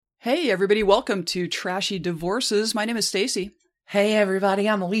Hey everybody, welcome to Trashy Divorces. My name is Stacy. Hey everybody,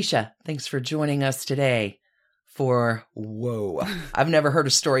 I'm Alicia. Thanks for joining us today for, whoa, I've never heard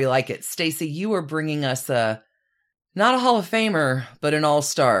a story like it. Stacy, you are bringing us not a Hall of Famer, but an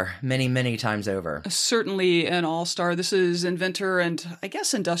all-star many, many times over. Certainly an all-star. This is inventor and I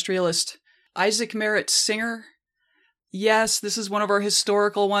guess industrialist Isaac Merritt Singer. Yes, this is one of our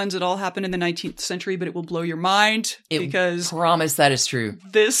historical ones. It all happened in the 19th century, but it will blow your mind because promise that is true.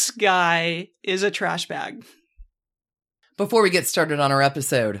 This guy is a trash bag. Before we get started on our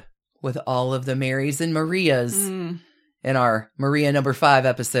episode with all of the Marys and Marias in our Maria number 5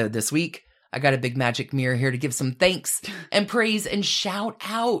 episode this week, I got a big magic mirror here to give some thanks and praise and shout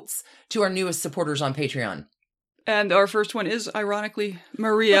outs to our newest supporters on Patreon. And our first one is, ironically,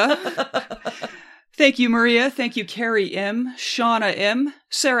 Maria. Thank you, Maria. Thank you, Carrie M., Shauna M.,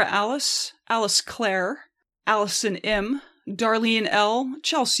 Sarah Alice, Alice Claire, Allison M., Darlene L.,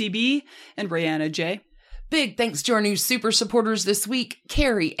 Chelsea B., and Brianna J. Big thanks to our new super supporters this week,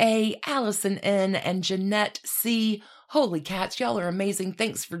 Carrie A., Allison N., and Jeanette C. Holy cats, y'all are amazing.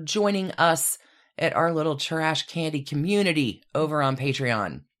 Thanks for joining us at our little trash candy community over on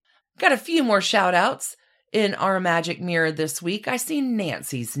Patreon. Got a few more shout outs. In our magic mirror this week, I see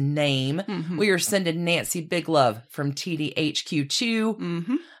Nancy's name. We are sending Nancy big love from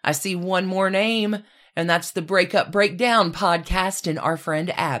TDHQ2. I see one more name, and that's the Breakup Breakdown podcast and our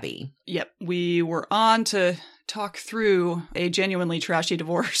friend Abby. Yep, we were on to talk through a genuinely trashy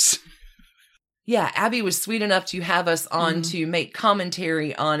divorce. Yeah, Abby was sweet enough to have us on to make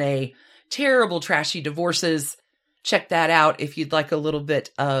commentary on a terrible trashy divorces. Check that out if you'd like a little bit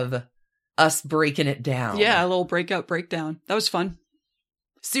of us breaking it down. Yeah, a little breakup breakdown. That was fun.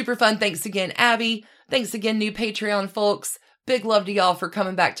 Super fun. Thanks again, Abby. Thanks again, new Patreon folks. Big love to y'all for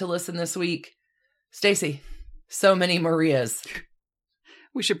coming back to listen this week. Stacy, so many Marias.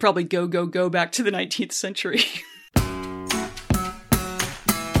 We should probably go back to the 19th century.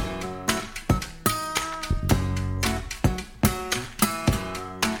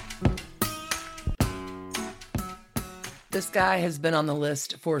 This guy has been on the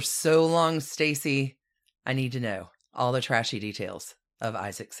list for so long, Stacy. I need to know all the trashy details of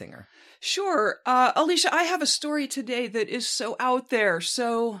Isaac Singer. Sure. Alicia, I have a story today that is so out there,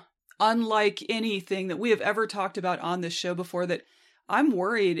 so unlike anything that we have ever talked about on this show before that I'm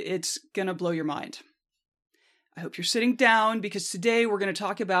worried it's going to blow your mind. I hope you're sitting down because today we're going to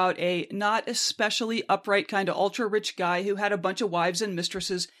talk about a not especially upright kind of ultra-rich guy who had a bunch of wives and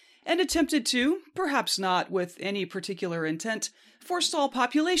mistresses and attempted to, perhaps not with any particular intent, forestall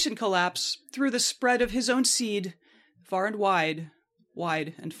population collapse through the spread of his own seed, far and wide,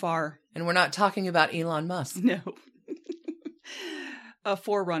 wide and far. And we're not talking about Elon Musk. No. A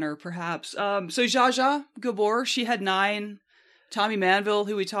forerunner, perhaps. So Zsa Zsa Gabor, she had 9. Tommy Manville,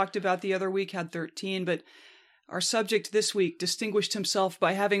 who we talked about the other week, had 13. But our subject this week distinguished himself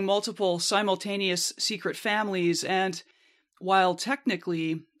by having multiple simultaneous secret families. And while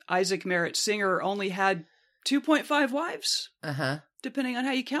technically Isaac Merritt Singer only had 2.5 wives, depending on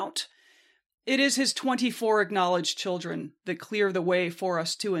how you count, it is his 24 acknowledged children that clear the way for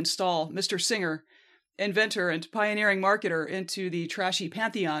us to install Mr. Singer, inventor and pioneering marketer, into the trashy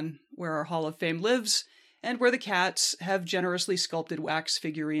pantheon where our Hall of Fame lives and where the cats have generously sculpted wax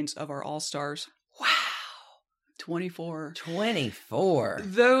figurines of our all-stars. Wow. 24. 24.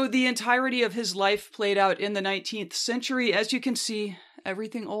 Though the entirety of his life played out in the 19th century, as you can see,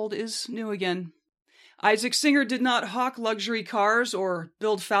 everything old is new again. Isaac Singer did not hawk luxury cars or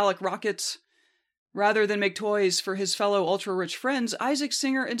build phallic rockets. Rather than make toys for his fellow ultra-rich friends, Isaac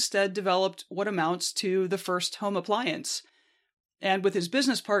Singer instead developed what amounts to the first home appliance. And with his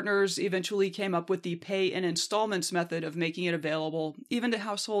business partners, eventually came up with the pay in installments method of making it available even to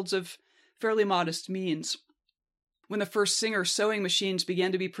households of fairly modest means. When the first Singer sewing machines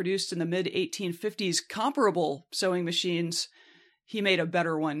began to be produced in the mid-1850s, comparable sewing machines, he made a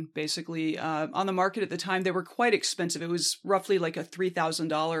better one, basically. On the market at the time, they were quite expensive. It was roughly like a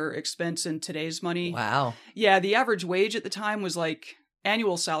 $3,000 expense in today's money. Wow. Yeah, the average wage at the time was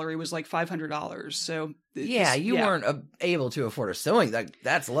annual salary was like $500. So yeah, you weren't able to afford a sewing.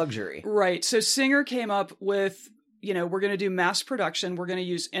 That's luxury. Right. So Singer came up with, we're going to do mass production. We're going to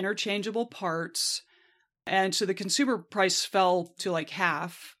use interchangeable parts. And so the consumer price fell to like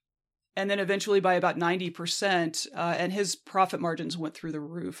half. And then eventually by about 90%, and his profit margins went through the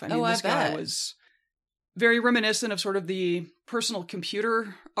roof. I mean, this guy was very reminiscent of sort of the personal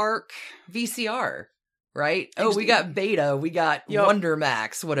computer arc. VCR, right? Oh, we got Beta, we got Wonder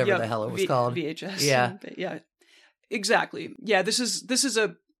Max, whatever the hell it was called. VHS. Yeah. Yeah, exactly. Yeah, this is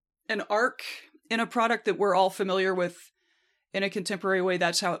an arc in a product that we're all familiar with in a contemporary way,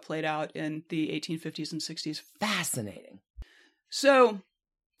 that's how it played out in the 1850s and 60s. Fascinating. So,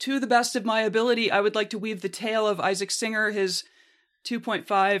 to the best of my ability, I would like to weave the tale of Isaac Singer, his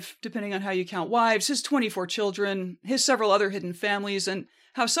 2.5, depending on how you count wives, his 24 children, his several other hidden families, and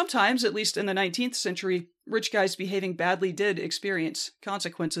how sometimes, at least in the 19th century, rich guys behaving badly did experience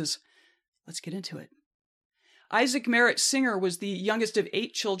consequences. Let's get into it. Isaac Merritt Singer was the youngest of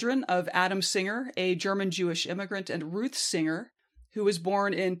 8 children of Adam Singer, a German-Jewish immigrant, and Ruth Singer, who was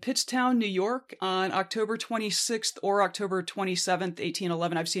born in Pittstown, New York on October 26th or October 27th,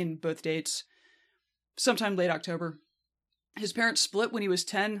 1811. I've seen both dates. Sometime late October. His parents split when he was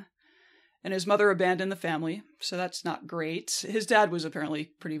 10, and his mother abandoned the family, so that's not great. His dad was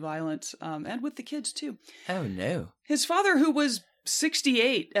apparently pretty violent, and with the kids, too. Oh, no. His father, who was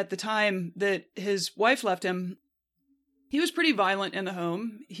 68 at the time that his wife left him, he was pretty violent in the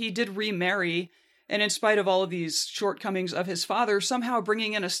home. He did remarry, and in spite of all of these shortcomings of his father, somehow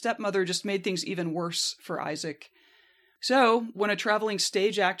bringing in a stepmother just made things even worse for Isaac. So, when a traveling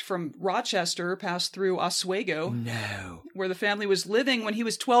stage act from Rochester passed through Oswego, where the family was living when he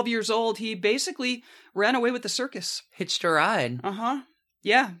was 12 years old, he basically ran away with the circus. Hitched a ride.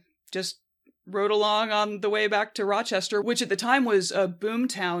 Yeah, just rode along on the way back to Rochester, which at the time was a boom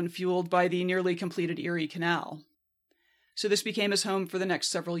town fueled by the nearly completed Erie Canal. So this became his home for the next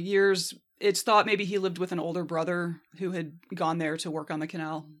several years. It's thought maybe he lived with an older brother who had gone there to work on the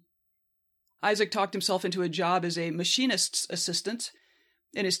canal. Isaac talked himself into a job as a machinist's assistant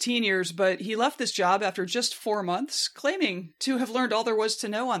in his teen years, but he left this job after just 4 months, claiming to have learned all there was to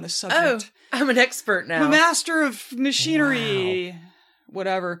know on the subject. Oh, I'm an expert now. A master of machinery. Wow.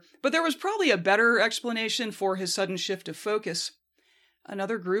 Whatever. But there was probably a better explanation for his sudden shift of focus.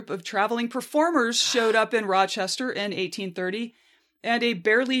 Another group of traveling performers showed up in Rochester in 1830, and a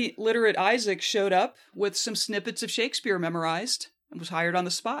barely literate Isaac showed up with some snippets of Shakespeare memorized and was hired on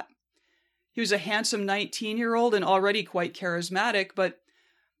the spot. He was a handsome 19-year-old and already quite charismatic, but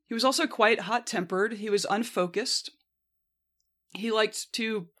he was also quite hot-tempered. He was unfocused. He liked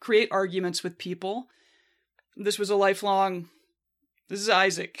to create arguments with people. This is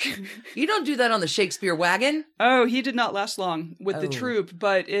Isaac. You don't do that on the Shakespeare wagon. Oh, he did not last long with the troupe,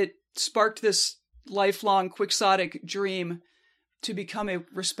 but it sparked this lifelong quixotic dream to become a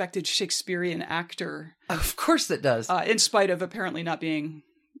respected Shakespearean actor. Of course it does. In spite of apparently not being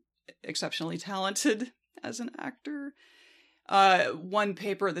exceptionally talented as an actor. One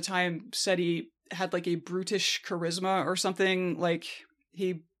paper at the time said he had like a brutish charisma or something. Like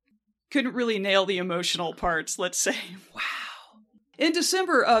he couldn't really nail the emotional parts, let's say. Wow. In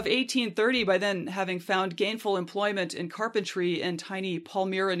December of 1830, by then having found gainful employment in carpentry in tiny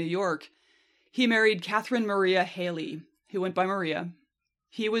Palmyra, New York, he married Catherine Maria Haley, who went by Maria.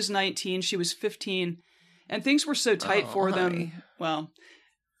 He was 19, she was 15, and things were so tight for them. Well,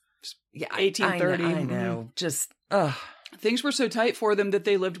 yeah, 1830. I know. Just, Things were so tight for them that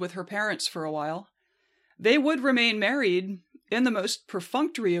they lived with her parents for a while. They would remain married in the most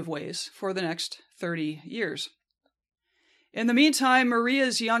perfunctory of ways for the next 30 years. In the meantime,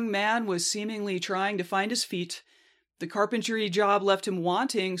 Maria's young man was seemingly trying to find his feet. The carpentry job left him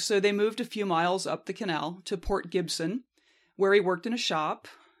wanting, so they moved a few miles up the canal to Port Gibson, where he worked in a shop.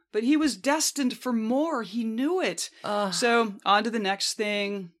 But he was destined for more. He knew it. So on to the next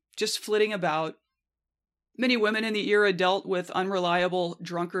thing, just flitting about. Many women in the era dealt with unreliable,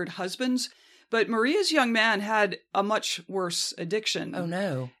 drunkard husbands, but Maria's young man had a much worse addiction. Oh,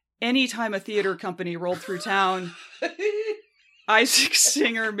 no. Anytime a theater company rolled through town, Isaac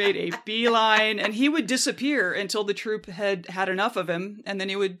Singer made a beeline, and he would disappear until the troupe had had enough of him, and then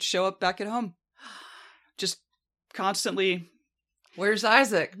he would show up back at home. Just constantly. Where's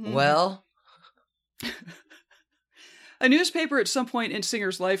Isaac? Well. A newspaper at some point in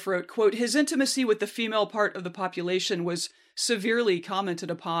Singer's life wrote, quote, his intimacy with the female part of the population was severely commented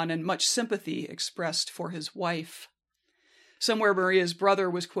upon and much sympathy expressed for his wife. Somewhere Maria's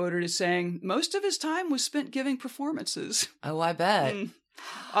brother was quoted as saying, most of his time was spent giving performances. Oh, I bet.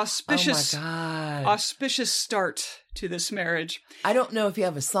 Auspicious, oh my God. Auspicious start to this marriage. I don't know if you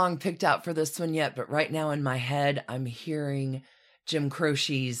have a song picked out for this one yet, but right now in my head, I'm hearing Jim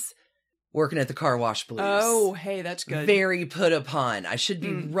Croce's Working at the Car Wash Blues. Oh, hey, that's good. Very put upon. I should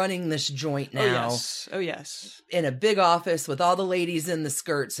be running this joint now. Oh, yes. In a big office with all the ladies in the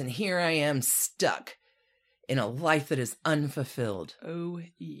skirts, and here I am stuck in a life that is unfulfilled. Oh,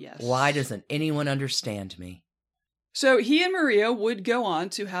 yes. Why doesn't anyone understand me? So he and Maria would go on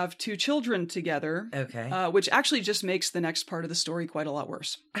to have 2 children together. Okay. Which actually just makes the next part of the story quite a lot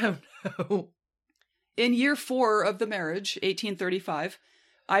worse. Oh, no. In year 4 of the marriage, 1835,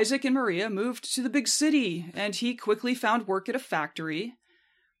 Isaac and Maria moved to the big city, and he quickly found work at a factory.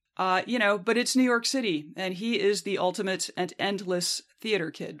 But it's New York City, and he is the ultimate and endless theater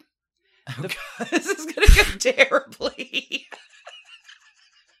kid. Oh, God, this is going to go terribly.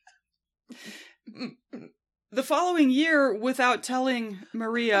 The following year, without telling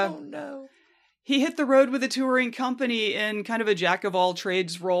Maria, Oh, no. he hit the road with a touring company in kind of a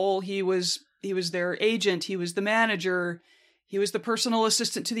jack-of-all-trades role. He was their agent, he was the manager, he was the personal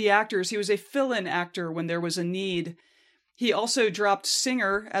assistant to the actors, he was a fill-in actor when there was a need. He also dropped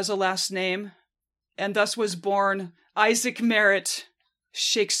singer as a last name, and thus was born Isaac Merritt,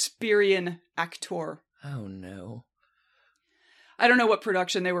 Shakespearean actor. Oh, no. I don't know what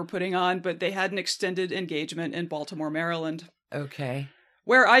production they were putting on, but they had an extended engagement in Baltimore, Maryland. Okay.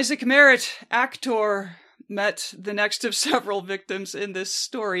 Where Isaac Merritt, actor, met the next of several victims in this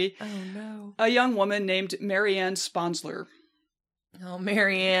story. Oh, no. A young woman named Marianne Sponsler. Oh,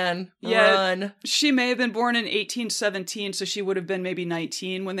 Marianne, Yeah. run. She may have been born in 1817, so she would have been maybe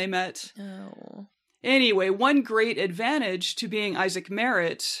 19 when they met. Oh. Anyway, one great advantage to being Isaac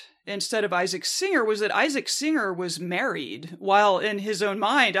Merritt instead of Isaac Singer was that Isaac Singer was married, while in his own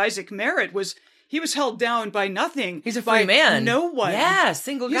mind, Isaac Merritt was held down by nothing. He's a by free man. No one. Yeah,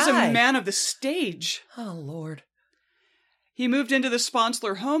 single guy. He's a man of the stage. Oh, Lord. He moved into the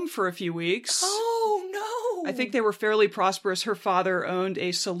Sponsler home for a few weeks. Oh, no. I think they were fairly prosperous. Her father owned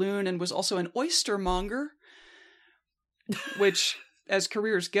a saloon and was also an oystermonger, which, as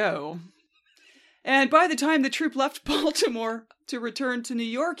careers go. And by the time the troupe left Baltimore to return to New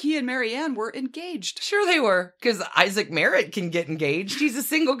York, he and Marianne were engaged. Sure they were, because Isaac Merritt can get engaged. He's a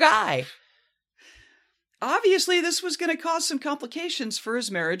single guy. Obviously, this was going to cause some complications for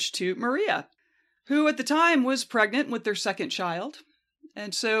his marriage to Maria, who at the time was pregnant with their second child.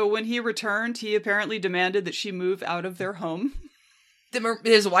 And so when he returned, he apparently demanded that she move out of their home.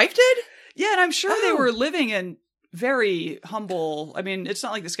 His wife did? Yeah, and I'm sure they Oh. were living in very humble. I mean, it's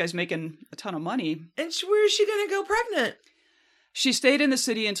not like this guy's making a ton of money. And where is she going to go pregnant? She stayed in the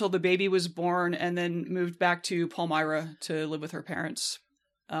city until the baby was born and then moved back to Palmyra to live with her parents.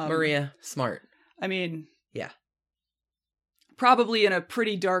 Maria, smart. I mean, Yeah. probably in a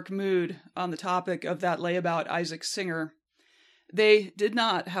pretty dark mood on the topic of that layabout Isaac Singer. They did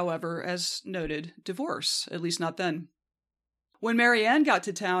not, however, as noted, divorce, at least not then. When Marianne got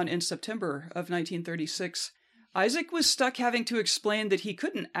to town in September of 1936, Isaac was stuck having to explain that he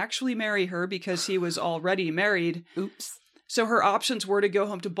couldn't actually marry her because he was already married. Oops. So her options were to go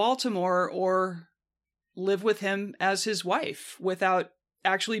home to Baltimore or live with him as his wife without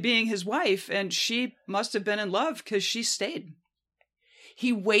actually being his wife. And she must have been in love because she stayed.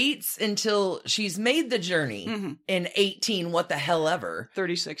 He waits until she's made the journey in 18, what the hell ever.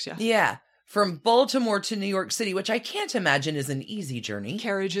 36, yeah. Yeah. From Baltimore to New York City, which I can't imagine is an easy journey.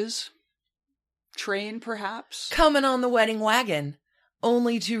 Carriages. Train, perhaps. Coming on the wedding wagon,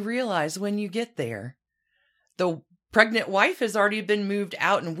 only to realize when you get there, the pregnant wife has already been moved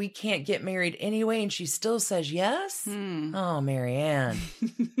out and we can't get married anyway, and she still says yes? Oh, Marianne.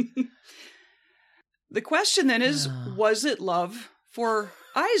 The question then is, was it love for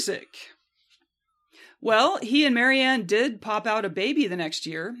Isaac? Well, he and Marianne did pop out a baby the next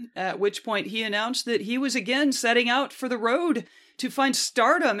year, at which point he announced that he was again setting out for the road to find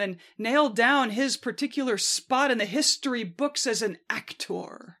stardom and nail down his particular spot in the history books as an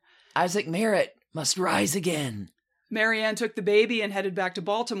actor. Isaac Merritt must rise again. Marianne took the baby and headed back to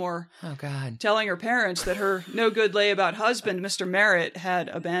Baltimore, Oh, God. telling her parents that her no-good layabout husband, Mr. Merritt, had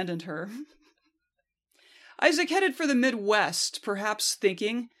abandoned her. Isaac headed for the Midwest, perhaps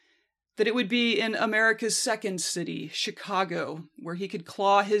thinking that it would be in America's second city, Chicago, where he could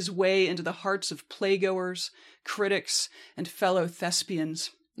claw his way into the hearts of playgoers, critics, and fellow thespians.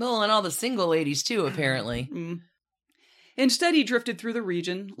 Well, and all the single ladies, too, apparently. Instead, he drifted through the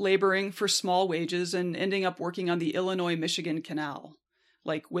region, laboring for small wages and ending up working on the Illinois-Michigan Canal,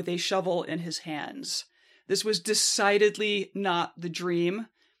 like with a shovel in his hands. This was decidedly not the dream,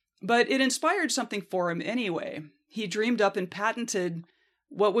 but it inspired something for him anyway. He dreamed up and patented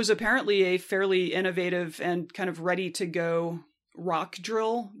what was apparently a fairly innovative and kind of ready-to-go rock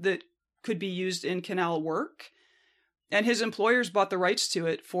drill that could be used in canal work. And his employers bought the rights to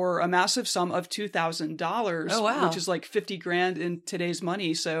it for a massive sum of $2,000. Oh, wow. Which is like $50,000 in today's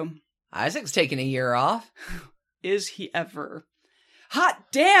money, so Isaac's taking a year off. is he ever? Hot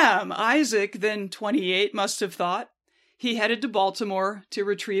damn! Isaac, then 28, must have thought. He headed to Baltimore to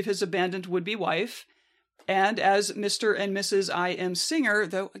retrieve his abandoned would-be wife. And as Mr. and Mrs. I.M. Singer,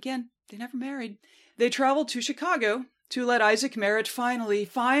 though, again, they never married, they traveled to Chicago to let Isaac Merritt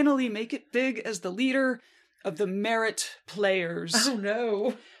finally make it big as the leader of the Merritt Players. Oh,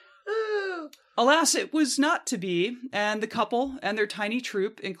 no. Alas, it was not to be, and the couple and their tiny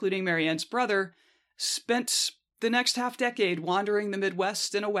troupe, including Marianne's brother, spent the next half-decade wandering the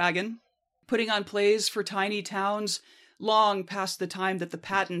Midwest in a wagon, putting on plays for tiny towns long past the time that the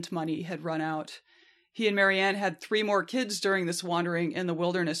patent money had run out. He and Marianne had 3 more kids during this wandering in the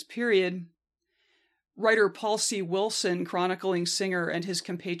wilderness period. Writer Paul C. Wilson, chronicling Singer and his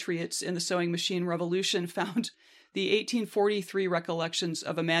compatriots in the sewing machine revolution, found the 1843 recollections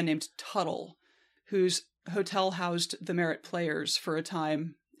of a man named Tuttle, whose hotel housed the Merritt Players for a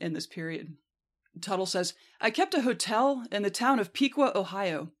time in this period. Tuttle says, "I kept a hotel in the town of Piqua,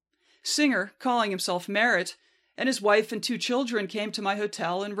 Ohio. Singer, calling himself Merritt, and his wife and 2 children came to my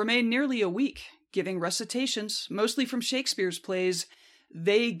hotel and remained nearly a week, giving recitations, mostly from Shakespeare's plays,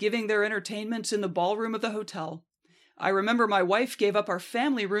 they giving their entertainments in the ballroom of the hotel. I remember my wife gave up our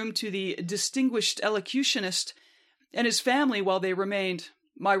family room to the distinguished elocutionist and his family while they remained.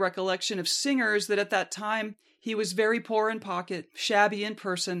 My recollection of Singer is that at that time he was very poor in pocket, shabby in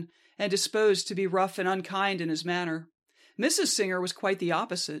person, and disposed to be rough and unkind in his manner. Mrs. Singer was quite the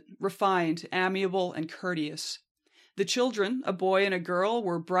opposite, refined, amiable, and courteous. The children, a boy and a girl,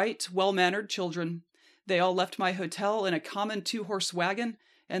 were bright, well-mannered children. They all left my hotel in a common 2-horse wagon,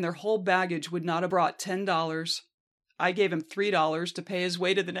 and their whole baggage would not have brought $10. I gave him $3 to pay his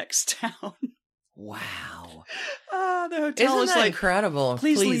way to the next town." Wow. The hotel Isn't is that like, incredible?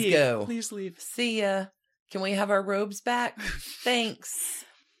 Please leave. Go. Please leave. See ya. Can we have our robes back? Thanks.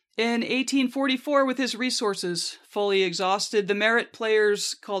 In 1844, with his resources fully exhausted, the Merritt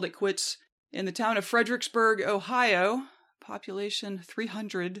Players called it quits in the town of Fredericksburg, Ohio, population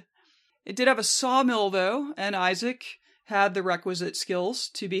 300. It did have a sawmill, though, and Isaac had the requisite skills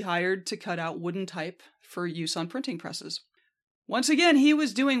to be hired to cut out wooden type for use on printing presses. Once again, he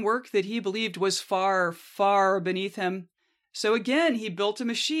was doing work that he believed was far, far beneath him. So again, he built a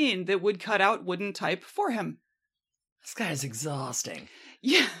machine that would cut out wooden type for him. This guy's exhausting.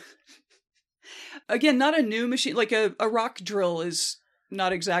 Yeah. Again, not a new machine. Like a rock drill is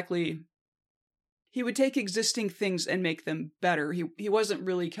not exactly... He would take existing things and make them better. He wasn't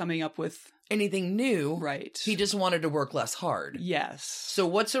really coming up with... anything new. Right. He just wanted to work less hard. Yes. So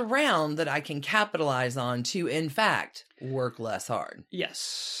what's around that I can capitalize on to, in fact, work less hard?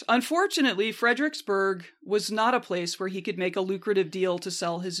 Yes. Unfortunately, Fredericksburg was not a place where he could make a lucrative deal to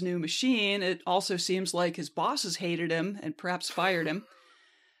sell his new machine. It also seems like his bosses hated him and perhaps fired him.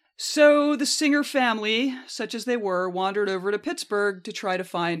 So the Singer family, such as they were, wandered over to Pittsburgh to try to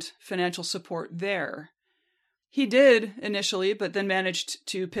find financial support there. He did initially, but then managed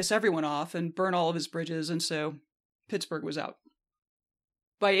to piss everyone off and burn all of his bridges, and so Pittsburgh was out.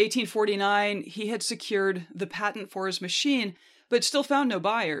 By 1849, he had secured the patent for his machine, but still found no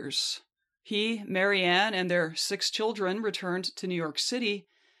buyers. He, Marianne, and their 6 children returned to New York City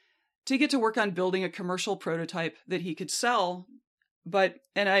to get to work on building a commercial prototype that he could sell. But,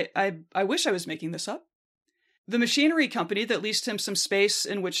 and I wish I was making this up, the machinery company that leased him some space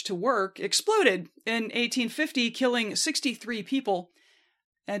in which to work exploded in 1850, killing 63 people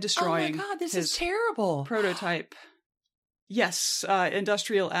and destroying this his is terrible prototype. Yes,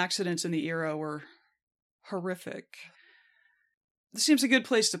 industrial accidents in the era were horrific. This seems a good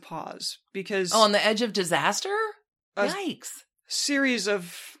place to pause because... on the edge of disaster? Yikes. Series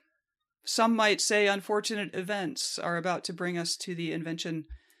of, some might say, unfortunate events are about to bring us to the invention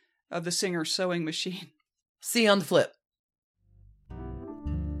of the Singer sewing machine. See you on the flip.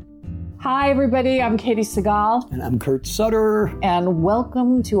 Hi, everybody. I'm Katie Segal. And I'm Kurt Sutter. And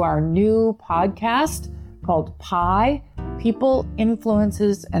welcome to our new podcast called Pi, People,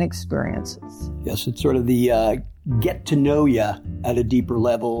 Influences, and Experiences. Yes, it's sort of the get to know you at a deeper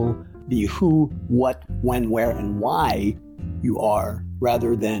level, the who, what, when, where, and why you are,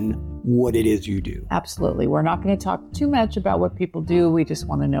 rather than what it is you do. Absolutely. We're not going to talk too much about what people do. We just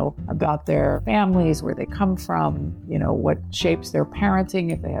want to know about their families, where they come from, what shapes their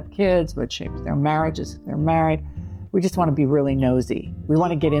parenting if they have kids, what shapes their marriages if they're married. We just want to be really nosy. We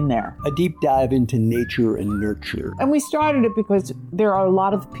want to get in there. A deep dive into nature and nurture. And we started it because there are a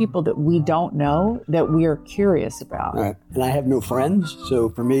lot of people that we don't know that we are curious about. All right. And I have no friends, so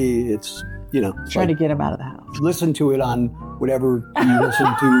for me, it's, trying to get them out of the house. Listen to it on whatever you listen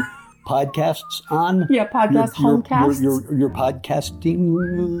to podcasts on. Yeah, homecasts. Your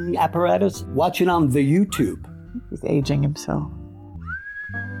podcasting apparatus. Watch it on the YouTube. He's aging himself.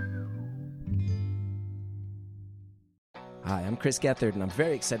 Hi, I'm Chris Gethard, and I'm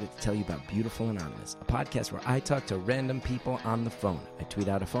very excited to tell you about Beautiful Anonymous, a podcast where I talk to random people on the phone. I tweet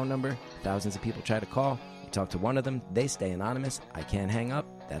out a phone number, thousands of people try to call, talk to one of them, they stay anonymous. I can't hang up.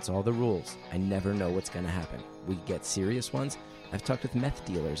 That's all the rules. I never know what's going to happen. We get serious ones. I've talked with meth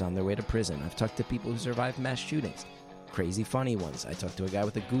dealers on their way to prison. I've talked to people who survived mass shootings. Crazy funny ones. I talked to a guy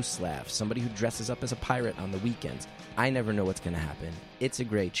with a goose laugh, somebody who dresses up as a pirate on the weekends. I never know what's going to happen. It's a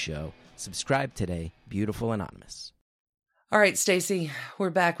great show. Subscribe today. Beautiful Anonymous. All right, Stacey, we're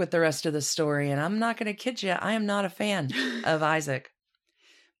back with the rest of the story, and I'm not going to kid you. I am not a fan of Isaac.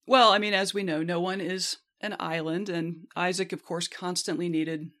 Well, I mean, as we know, no one is an island, and Isaac, of course, constantly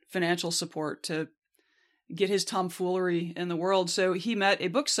needed financial support to get his tomfoolery in the world. So he met a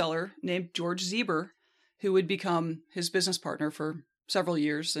bookseller named George Zieber, who would become his business partner for several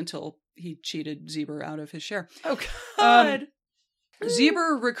years until he cheated Zieber out of his share. Oh, God.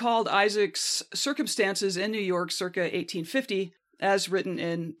 Zieber recalled Isaac's circumstances in New York circa 1850, as written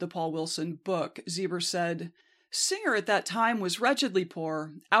in the Paul Wilson book. Zieber said, Singer at that time was wretchedly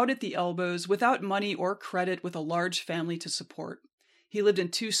poor, out at the elbows, without money or credit, with a large family to support. He lived in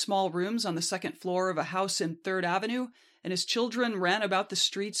 2 small rooms on the 2nd floor of a house in 3rd Avenue, and his children ran about the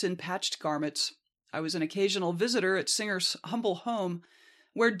streets in patched garments. I was an occasional visitor at Singer's humble home,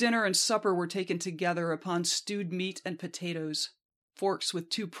 where dinner and supper were taken together upon stewed meat and potatoes. Forks with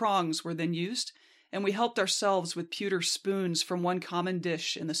 2 prongs were then used, and we helped ourselves with pewter spoons from one common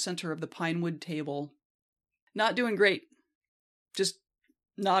dish in the center of the pinewood table. Not doing great. Just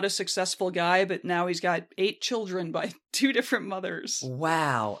not a successful guy, but now he's got 8 children by 2 different mothers.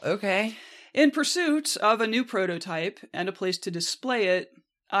 Wow. Okay. In pursuit of a new prototype and a place to display it,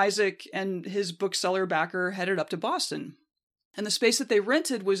 Isaac and his bookseller backer headed up to Boston. And the space that they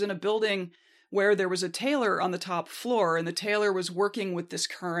rented was in a building where there was a tailor on the top floor, and the tailor was working with this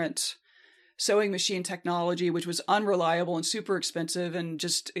current sewing machine technology, which was unreliable and super expensive and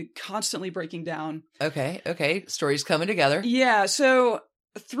just constantly breaking down. Okay. Stories coming together. Yeah, so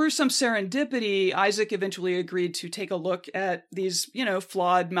through some serendipity, Isaac eventually agreed to take a look at these,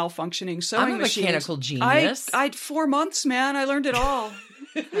 flawed, malfunctioning sewing machines. I'm a mechanical genius. I'd 4 months, man. I learned it all.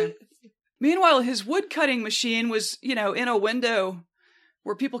 Meanwhile, his wood-cutting machine was, in a window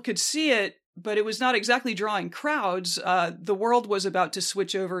where people could see it, but it was not exactly drawing crowds. The world was about to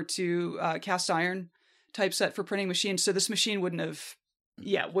switch over to cast iron typeset for printing machines, so this machine wouldn't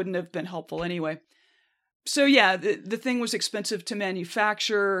have been helpful anyway. So yeah, the thing was expensive to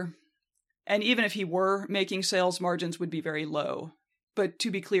manufacture, and even if he were making sales, margins would be very low. But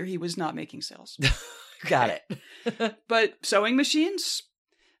to be clear, he was not making sales. Got it. But sewing machines,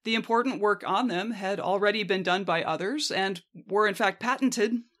 the important work on them had already been done by others and were in fact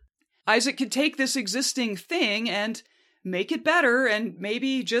patented. Isaac could take this existing thing and make it better and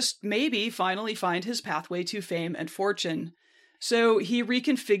maybe, just maybe, finally find his pathway to fame and fortune. So he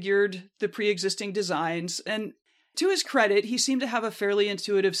reconfigured the pre-existing designs, and to his credit, he seemed to have a fairly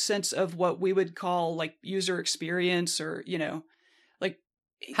intuitive sense of what we would call like user experience, or, like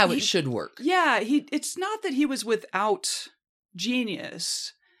how it should work. Yeah, it's not that he was without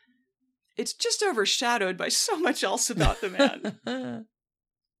genius. It's just overshadowed by so much else about the man.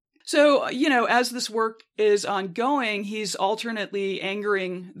 So, as this work is ongoing, he's alternately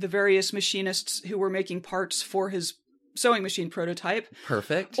angering the various machinists who were making parts for his sewing machine prototype.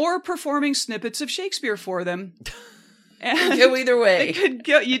 Perfect. Or performing snippets of Shakespeare for them. And go either way. It could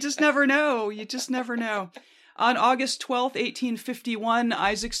go. You just never know. On August 12th, 1851,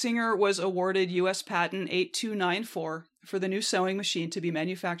 Isaac Singer was awarded U.S. Patent 8294 for the new sewing machine to be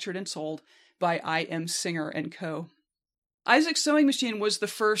manufactured and sold by I.M. Singer & Co. Isaac's sewing machine was the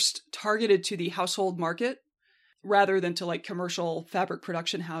first targeted to the household market rather than to commercial fabric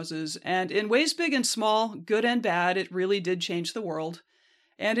production houses. And in ways big and small, good and bad, it really did change the world.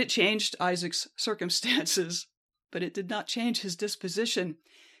 And it changed Isaac's circumstances, but it did not change his disposition.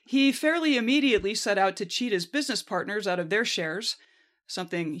 He fairly immediately set out to cheat his business partners out of their shares,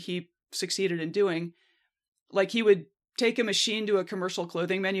 something he succeeded in doing. Like he would take a machine to a commercial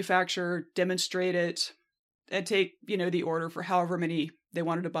clothing manufacturer, demonstrate it, and take, the order for however many they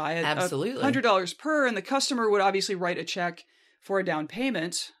wanted to buy it. Absolutely. $100 per, and the customer would obviously write a check for a down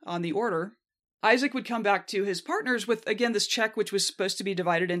payment on the order. Isaac would come back to his partners with, again, this check, which was supposed to be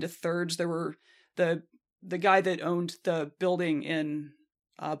divided into thirds. There were the guy that owned the building in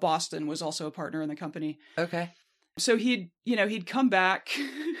Boston was also a partner in the company. Okay. So he'd come back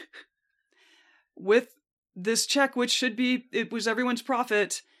with this check, which it was everyone's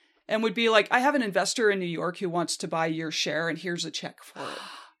profit, and would be like, I have an investor in New York who wants to buy your share, and here's a check for it.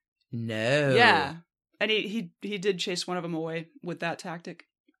 No. Yeah. And he did chase one of them away with that tactic.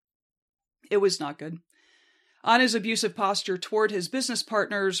 It was not good. On his abusive posture toward his business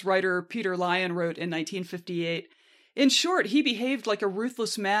partners, writer Peter Lyon wrote in 1958, In short, he behaved like a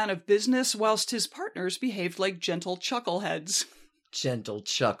ruthless man of business, whilst his partners behaved like gentle chuckleheads. Gentle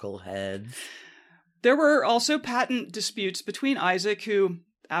chuckleheads. There were also patent disputes between Isaac, who,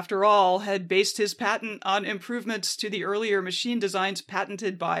 after all, had based his patent on improvements to the earlier machine designs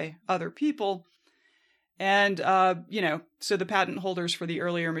patented by other people. And, so the patent holders for the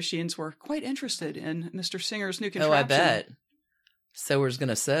earlier machines were quite interested in Mr. Singer's new contraption. Oh, I bet. Sewer's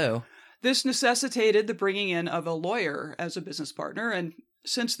gonna sew. This necessitated the bringing in of a lawyer as a business partner, and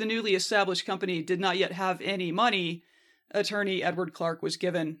since the newly established company did not yet have any money, attorney Edward Clark was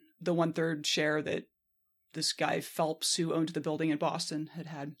given the 1/3 share that this guy Phelps, who owned the building in Boston,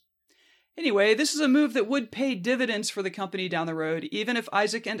 had. Anyway, this is a move that would pay dividends for the company down the road, even if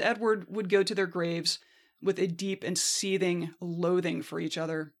Isaac and Edward would go to their graves with a deep and seething loathing for each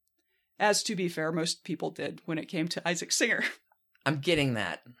other. As, to be fair, most people did when it came to Isaac Singer. I'm getting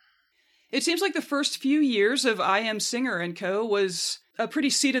that. It seems like the first few years of I.M. Singer & Co. was a pretty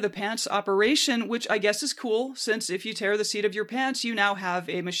seat-of-the-pants operation, which I guess is cool, since if you tear the seat of your pants, you now have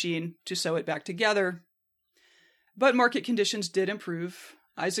a machine to sew it back together. But market conditions did improve.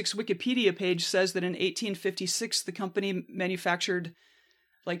 Isaac's Wikipedia page says that in 1856, the company manufactured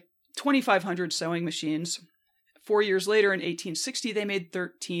like 2,500 sewing machines. 4 years later, in 1860, they made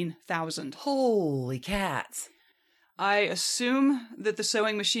 13,000. Holy cats. I assume that the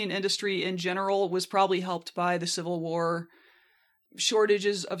sewing machine industry in general was probably helped by the Civil War,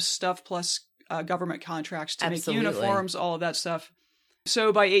 shortages of stuff, plus government contracts to Absolutely. make uniforms, all of that stuff.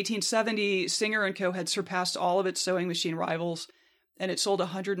 So by 1870, Singer & Co. had surpassed all of its sewing machine rivals, and it sold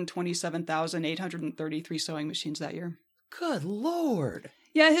 127,833 sewing machines that year. Good Lord.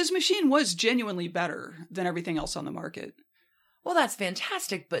 Yeah, his machine was genuinely better than everything else on the market. Well, that's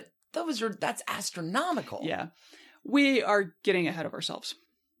fantastic, but that's astronomical. Yeah. We are getting ahead of ourselves.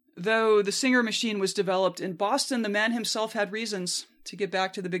 Though the Singer machine was developed in Boston, the man himself had reasons to get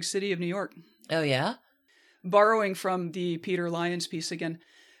back to the big city of New York. Oh, yeah? Borrowing from the Peter Lyons piece again,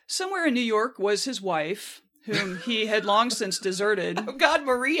 somewhere in New York was his wife, whom he had long since deserted. Oh, God,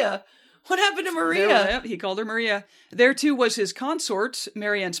 Maria. What happened to Maria? He called her Maria. There, too, was his consort,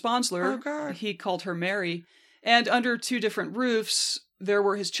 Mary Ann Sponsler. Oh, God. He called her Mary. And under two different roofs, there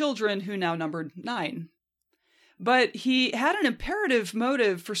were his children, who now numbered 9. But he had an imperative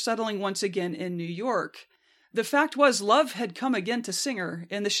motive for settling once again in New York. The fact was, love had come again to Singer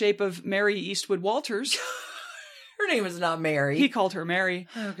in the shape of Mary Eastwood Walters. Her name is not Mary. He called her Mary.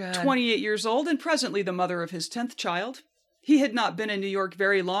 Oh, God. 28 years old and presently the mother of his 10th child. He had not been in New York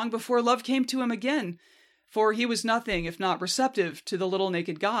very long before love came to him again, for he was nothing if not receptive to the little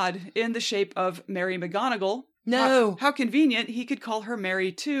naked god in the shape of Mary McGonagall. No. How convenient, he could call her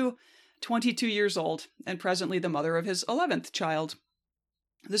Mary too, 22 years old, and presently the mother of his 11th child.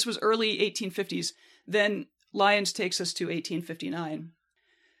 This was early 1850s. Then Lyons takes us to 1859.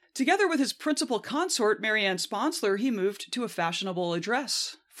 Together with his principal consort, Mary Ann Sponsler, he moved to a fashionable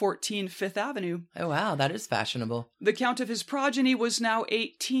address, 14 Fifth Avenue. Oh, wow, that is fashionable. The count of his progeny was now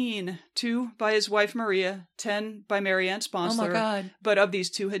 18, 2 by his wife Maria, 10 by Mary Ann Sponsler. Oh, my God. But of these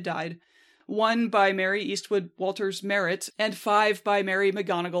 2 had died. 1 by Mary Eastwood Walters Merritt, and 5 by Mary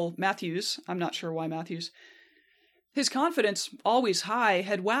McGonagall Matthews. I'm not sure why Matthews. His confidence, always high,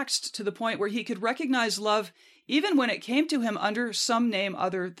 had waxed to the point where he could recognize love even when it came to him under some name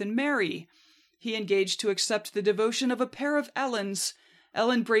other than Mary. He engaged to accept the devotion of a pair of Ellens,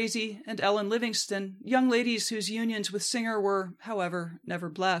 Ellen Brazy and Ellen Livingston, young ladies whose unions with Singer were, however, never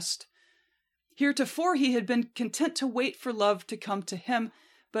blessed. Heretofore he had been content to wait for love to come to him,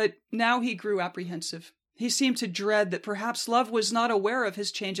 but now he grew apprehensive. He seemed to dread that perhaps love was not aware of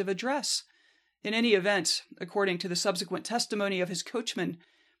his change of address. In any event, according to the subsequent testimony of his coachman,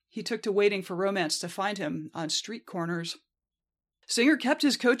 he took to waiting for romance to find him on street corners. Singer kept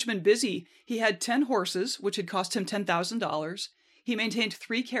his coachman busy. He had 10 horses, which had cost him $10,000. He maintained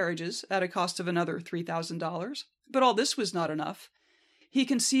 3 carriages at a cost of another $3,000. But all this was not enough. He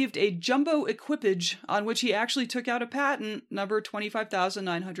conceived a jumbo equipage on which he actually took out a patent, number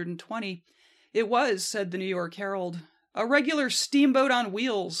 25,920. It was, said the New York Herald, a regular steamboat on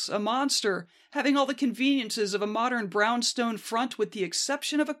wheels, a monster, having all the conveniences of a modern brownstone front with the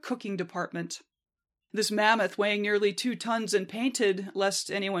exception of a cooking department. This mammoth, weighing nearly 2 tons and painted, lest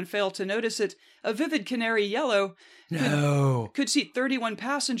anyone fail to notice it, a vivid canary yellow, could seat 31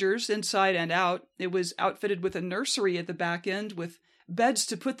 passengers inside and out. It was outfitted with a nursery at the back end with beds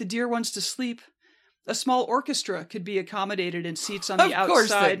to put the dear ones to sleep. A small orchestra could be accommodated in seats on the outside. Of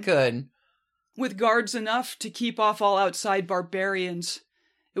course it could. With guards enough to keep off all outside barbarians.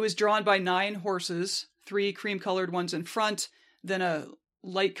 It was drawn by 9 horses, 3 cream-colored ones in front, then a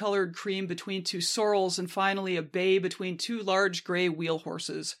light-colored cream between two sorrels, and finally a bay between two large gray wheel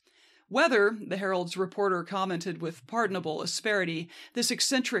horses. Whether, the Herald's reporter commented with pardonable asperity, this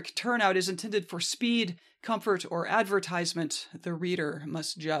eccentric turnout is intended for speed, comfort, or advertisement, the reader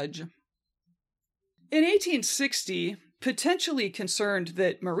must judge. In 1860, potentially concerned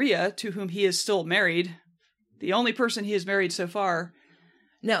that Maria, to whom he is still married, the only person he has married so far.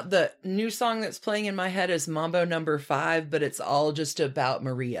 Now, the new song that's playing in my head is Mambo No. 5, but it's all just about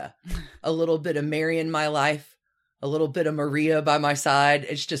Maria. A little bit of Mary in my life, a little bit of Maria by my side.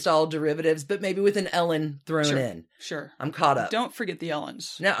 It's just all derivatives, but maybe with an Ellen thrown in. Sure. I'm caught up. Don't forget the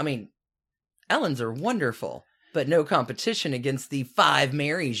Ellens. No, I mean, Ellens are wonderful, but no competition against the 5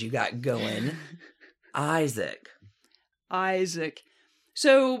 Marys you got going. Isaac.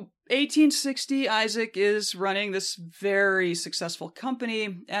 So, 1860, Isaac is running this very successful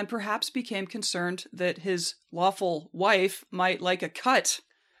company and perhaps became concerned that his lawful wife might like a cut.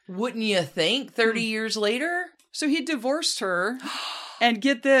 Wouldn't you think 30 years later? So he divorced her, and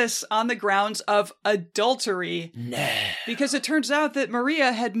get this, on the grounds of adultery. No. Because it turns out that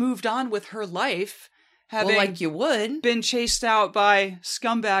Maria had moved on with her life, having like you would. been chased out by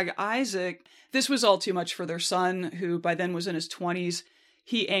scumbag Isaac. This was all too much for their son, who by then was in his 20s.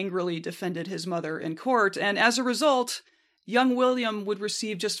 He angrily defended his mother in court, and as a result, young William would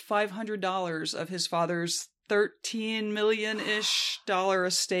receive just $500 of his father's $13 million-ish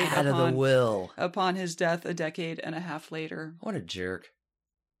estate Out of the will. upon his death a decade and a half later. What a jerk.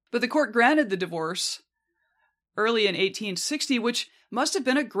 But the court granted the divorce early in 1860, which must have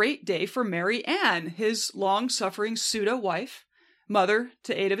been a great day for Mary Ann, his long-suffering pseudo-wife, mother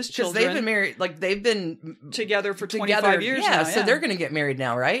to 8 of his children. Because they've been married, they've been together for 25 years now. So they're going to get married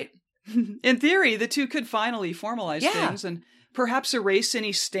now, right? In theory, the two could finally formalize things and perhaps erase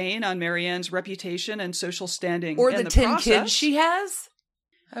any stain on Mary Ann's reputation and social standing. Or in the 10 kids she has.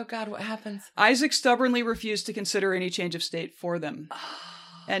 Oh, God, what happens? Isaac stubbornly refused to consider any change of state for them.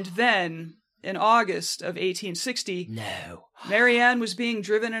 And then, in August of 1860, Mary Ann was being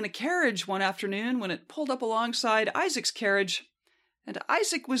driven in a carriage one afternoon when it pulled up alongside Isaac's carriage, and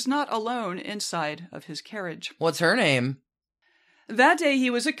Isaac was not alone inside of his carriage. What's her name? That day he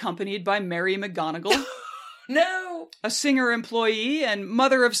was accompanied by Mary McGonigal, No! a Singer employee and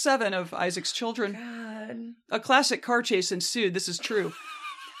mother of 7 of Isaac's children. God. A classic car chase ensued, this is true.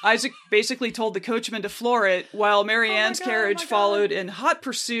 Isaac basically told the coachman to floor it, while Mary Ann's carriage followed in hot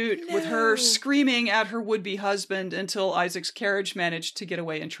pursuit, with her screaming at her would-be husband until Isaac's carriage managed to get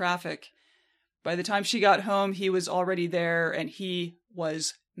away in traffic. By the time she got home, he was already there, and he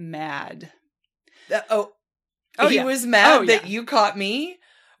was mad. He was mad that you caught me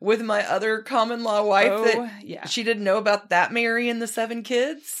with my other common-law wife she didn't know about that Mary and the 7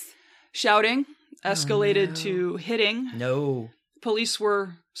 kids? Shouting escalated to hitting. No. Police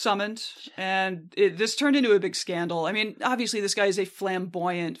were summoned, and this turned into a big scandal. I mean, obviously this guy is a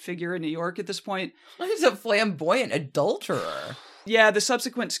flamboyant figure in New York at this point. He's a flamboyant adulterer. Yeah, the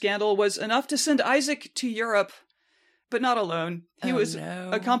subsequent scandal was enough to send Isaac to Europe, but not alone. He was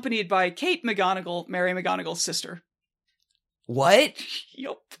accompanied by Kate McGonigal, Mary McGonigal's sister. What?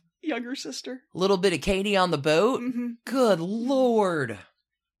 Yup, younger sister. Little bit of Katie on the boat? Mm-hmm. Good Lord.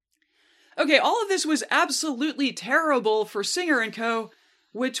 Okay, all of this was absolutely terrible for Singer & Co.,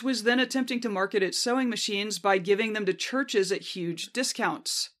 which was then attempting to market its sewing machines by giving them to churches at huge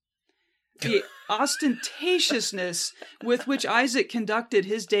discounts. The ostentatiousness with which Isaac conducted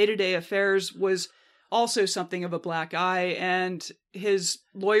his day-to-day affairs was also something of a black eye, and his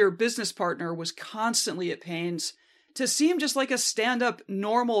lawyer business partner was constantly at pains to seem just like a stand-up,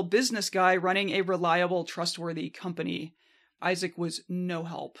 normal business guy running a reliable, trustworthy company. Isaac was no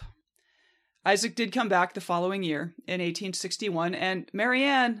help. Isaac did come back the following year, in 1861, and Mary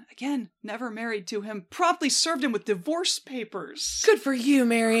Ann, again, never married to him, promptly served him with divorce papers. Good for you,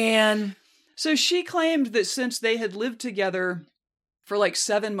 Mary Ann. So she claimed that since they had lived together for like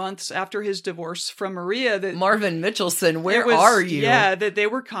 7 months after his divorce from Maria, that Marvin Mitchelson, where are you? Yeah, that they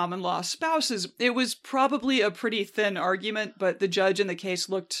were common law spouses. It was probably a pretty thin argument, but the judge in the case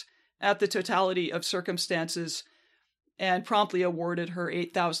looked at the totality of circumstances and promptly awarded her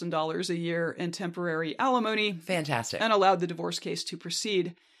 $8,000 a year in temporary alimony. Fantastic. And allowed the divorce case to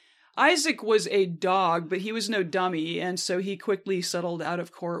proceed. Isaac was a dog, but he was no dummy, and so he quickly settled out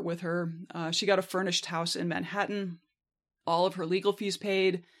of court with her. She got a furnished house in Manhattan, all of her legal fees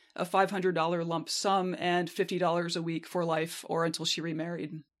paid, a $500 lump sum, and $50 a week for life or until she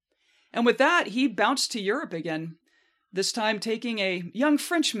remarried. And with that, he bounced to Europe again, this time taking a young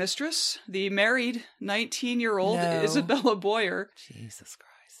French mistress, the married 19-year-old Isabella Boyer. Jesus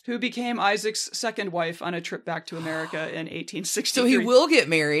Christ. who became Isaac's second wife on a trip back to America in 1863. So he will get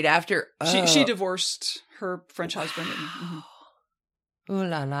married after... She divorced her French husband. And, Ooh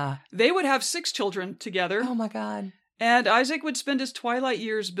la la. They would have 6 children together. Oh my God. And Isaac would spend his twilight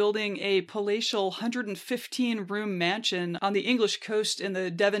years building a palatial 115-room mansion on the English coast in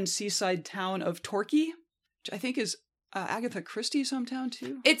the Devon seaside town of Torquay, which I think is Agatha Christie's hometown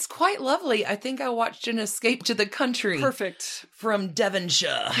too. It's quite lovely. I think I watched an Escape to the Country. Perfect. From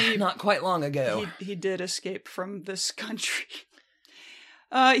Devonshire not quite long ago. He did escape from this country.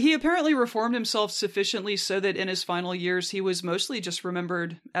 He apparently reformed himself sufficiently so that in his final years, he was mostly just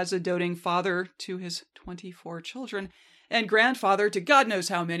remembered as a doting father to his 24 children and grandfather to God knows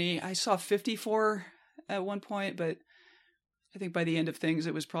how many. I saw 54 at one point, but I think by the end of things,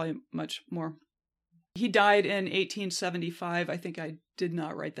 it was probably much more. He died in 1875. I think I did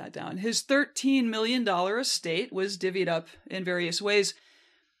not write that down. His $13 million estate was divvied up in various ways.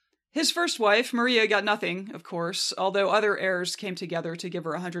 His first wife, Maria, got nothing, of course, although other heirs came together to give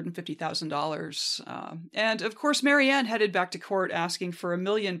her $150,000. And, of course, Marianne headed back to court asking for $1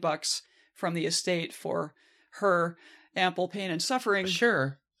 million from the estate for her ample pain and suffering.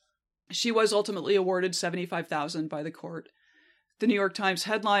 Sure. She was ultimately awarded $75,000 by the court. The New York Times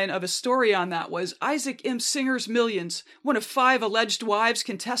headline of a story on that was, Isaac M. Singer's millions. One of 5 alleged wives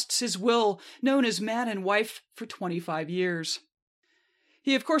contests his will, known as man and wife for 25 years.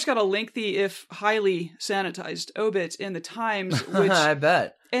 He, of course, got a lengthy, if highly sanitized, obit in the Times, which I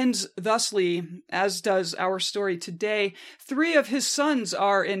bet. ends thusly, as does our story today. 3 of his sons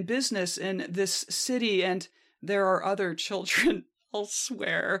are in business in this city, and there are other children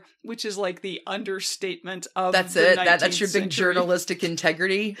elsewhere, which is like the understatement of That's the it. 19th That's your big century. journalistic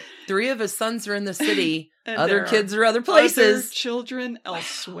integrity. 3 of his sons are in the city. And Other there kids are other Other places. children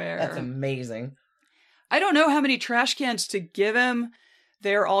elsewhere. That's amazing. I don't know how many trash cans to give him.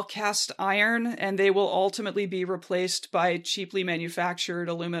 They're all cast iron, and they will ultimately be replaced by cheaply manufactured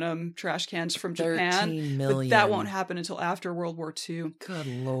aluminum trash cans from Japan. 13 million. But that won't happen until after World War II. Good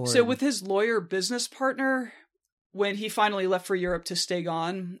Lord. So with his lawyer business partner, when he finally left for Europe to stay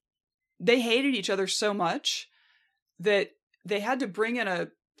gone, they hated each other so much that they had to bring in a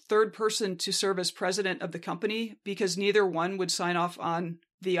third person to serve as president of the company because neither one would sign off on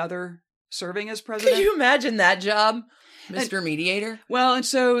the other serving as president. Could you imagine that job, Mr. Mediator? Well, and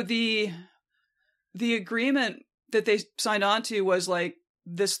so the agreement that they signed on to was like,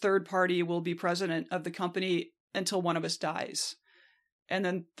 this third party will be president of the company until one of us dies. And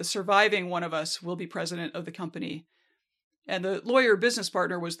then the surviving one of us will be president of the company. And the lawyer business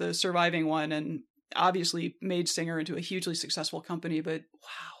partner was the surviving one and obviously made Singer into a hugely successful company. But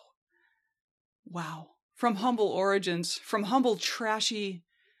wow. From humble origins, from humble, trashy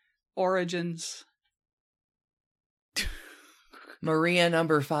origins. Maria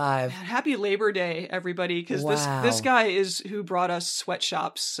number 5. Man, happy Labor Day, everybody, because Wow. this guy is who brought us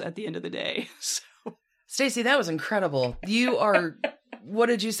sweatshops at the end of the day. So. Stacey, that was incredible. You are, what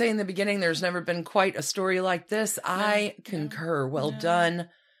did you say in the beginning? There's never been quite a story like this. I concur. Well done.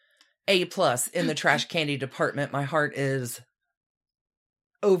 A+ in the trash candy department. My heart is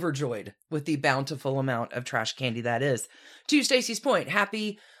overjoyed with the bountiful amount of trash candy that is. To Stacey's point,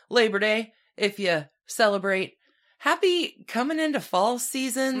 happy Labor Day if you celebrate. Happy coming into fall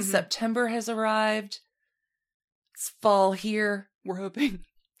season. Mm-hmm. September has arrived. It's fall here. We're hoping.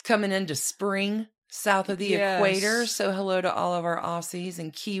 Coming into spring south of the Yes. equator. So hello to all of our Aussies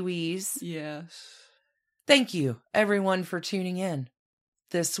and Kiwis. Yes. Thank you, everyone, for tuning in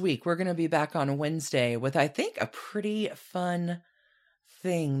this week. We're going to be back on Wednesday with, I think, a pretty fun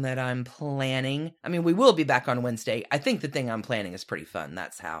thing that I'm planning. I mean, we will be back on Wednesday. I think the thing I'm planning is pretty fun.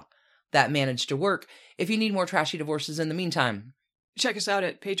 That's how that managed to work. If you need more trashy divorces in the meantime, Check us out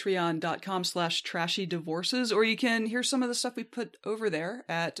at patreon.com/trashydivorces, or you can hear some of the stuff we put over there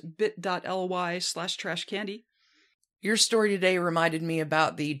at bit.ly/trashcandy. your story today reminded me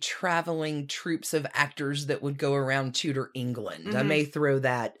about the traveling troops of actors that would go around Tudor England. I Mhm. may throw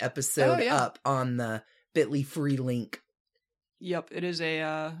that episode Oh, yeah. up on the bit.ly free link. Yep, it is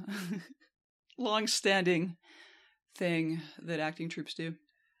a long-standing thing that acting troupes do.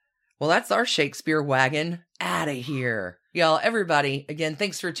 Well, that's our Shakespeare wagon out of here. Y'all, everybody, again,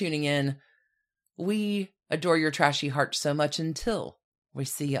 thanks for tuning in. We adore your trashy heart so much until we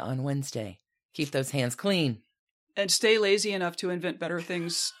see you on Wednesday. Keep those hands clean. And stay lazy enough to invent better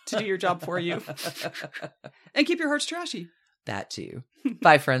things to do your job for you. And keep your hearts trashy. That too.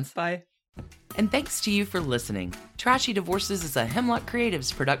 Bye, friends. Bye. And thanks to you for listening. Trashy Divorces is a Hemlock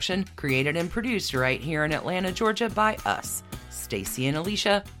Creatives production, created and produced right here in Atlanta, Georgia by us, Stacey and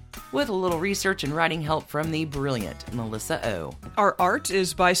Alicia. with a little research and writing help from the brilliant Melissa O. Our art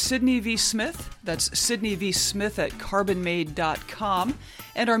is by Sydney V. Smith. That's Sydney V. Smith at carbonmade.com.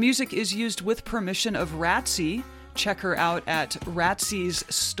 And our music is used with permission of Ratsy. Check her out at Ratsy's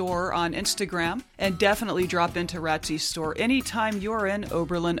store on Instagram, and definitely drop into Ratsy's store anytime you're in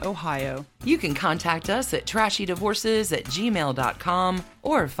Oberlin, Ohio. You can contact us at trashydivorces@gmail.com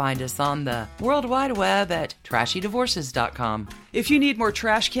or find us on the World Wide Web at trashydivorces.com. If you need more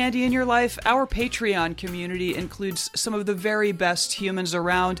trash candy in your life, our Patreon community includes some of the very best humans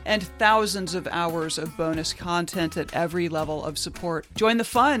around and thousands of hours of bonus content at every level of support. Join the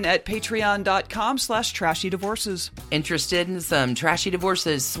fun at patreon.com/trashydivorces. Interested in some Trashy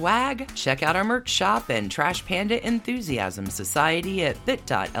Divorces swag? Check out our merch shop and Trash Panda Enthusiasm Society at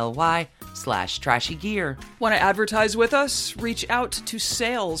bit.ly/trashygear. Want to advertise with us? Reach out to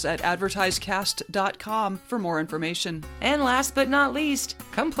sales@advertisecast.com for more information. And last but not least,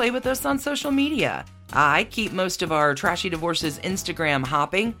 come play with us on social media. I keep most of our Trashy Divorces Instagram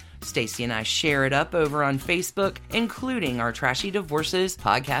hopping. Stacy and I share it up over on Facebook, including our Trashy Divorces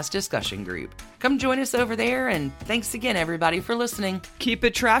podcast discussion group. Come join us over there, and thanks again, everybody, for listening. Keep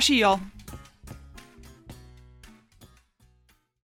it trashy, y'all.